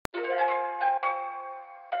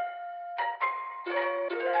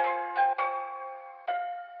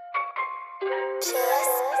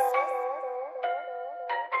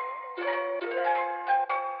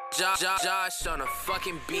Josh on a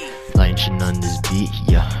fucking beat. Lion shit on this beat,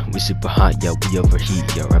 yeah. We super hot, yeah, we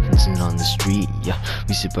overheat, yeah. Rappin Dancin on the street, yeah.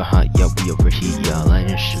 We super hot, yeah, we overheat, yeah. Lion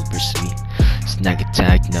is super sweet. Snack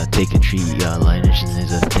attack, now take a treat, yeah. Lion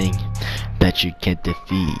is a thing that you can't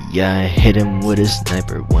defeat, yeah. I hit him with a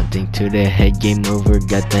sniper, one thing to the head, game over.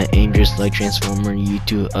 Got that aim just like Transformer, you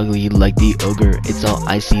too ugly like the ogre. It's all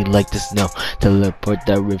icy like the snow, teleport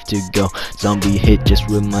that rift to go. Zombie hit just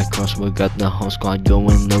with my crossbow, got the whole squad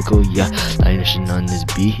going loco, yeah. Lion shit on this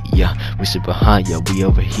beat, yeah. We super hot, yeah, we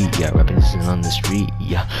overheat, yeah. Rappin Dancin on the street,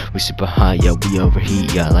 yeah. We super hot, yeah, we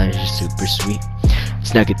overheat, yeah. Lion is super sweet.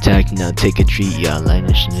 Snack attack, now take a treat, yeah. Lion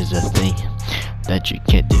is a thing that you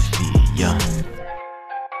can't defeat, yeah.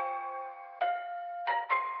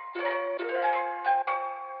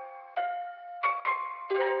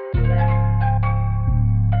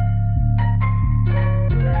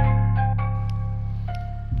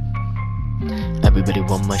 Everybody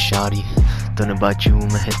want my shotty. Don't know about you,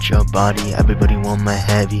 I'ma hit your body. Everybody want my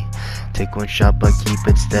heavy. Take one shot but keep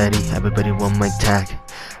it steady. Everybody want my tack.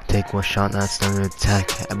 Take one shot, not standard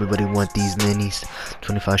attack. Everybody want these minis.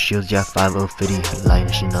 25 shields, yeah, 5050.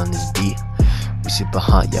 Lion shit on this beat. We super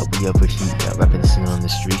hot, yeah, we overheat, yeah. Rappin Dancin on the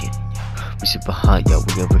street. We super hot, yeah,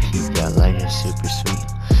 we overheat, yeah. Lion is super sweet.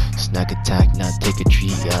 Snack attack, now take a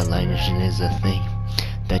treat, yeah. Lion shit is a thing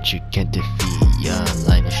that you can't defeat, yeah.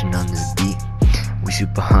 Lion shit on this beat. We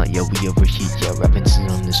super hot, yeah, we overheat, yeah. Rappin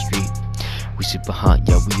Dancin on the street. We super hot,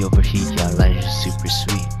 yeah, we overheat, yeah. Lion is super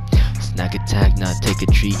sweet. Snack attack, now take a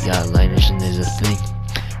treat, yeah. Lion is a thing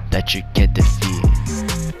that you can't defeat.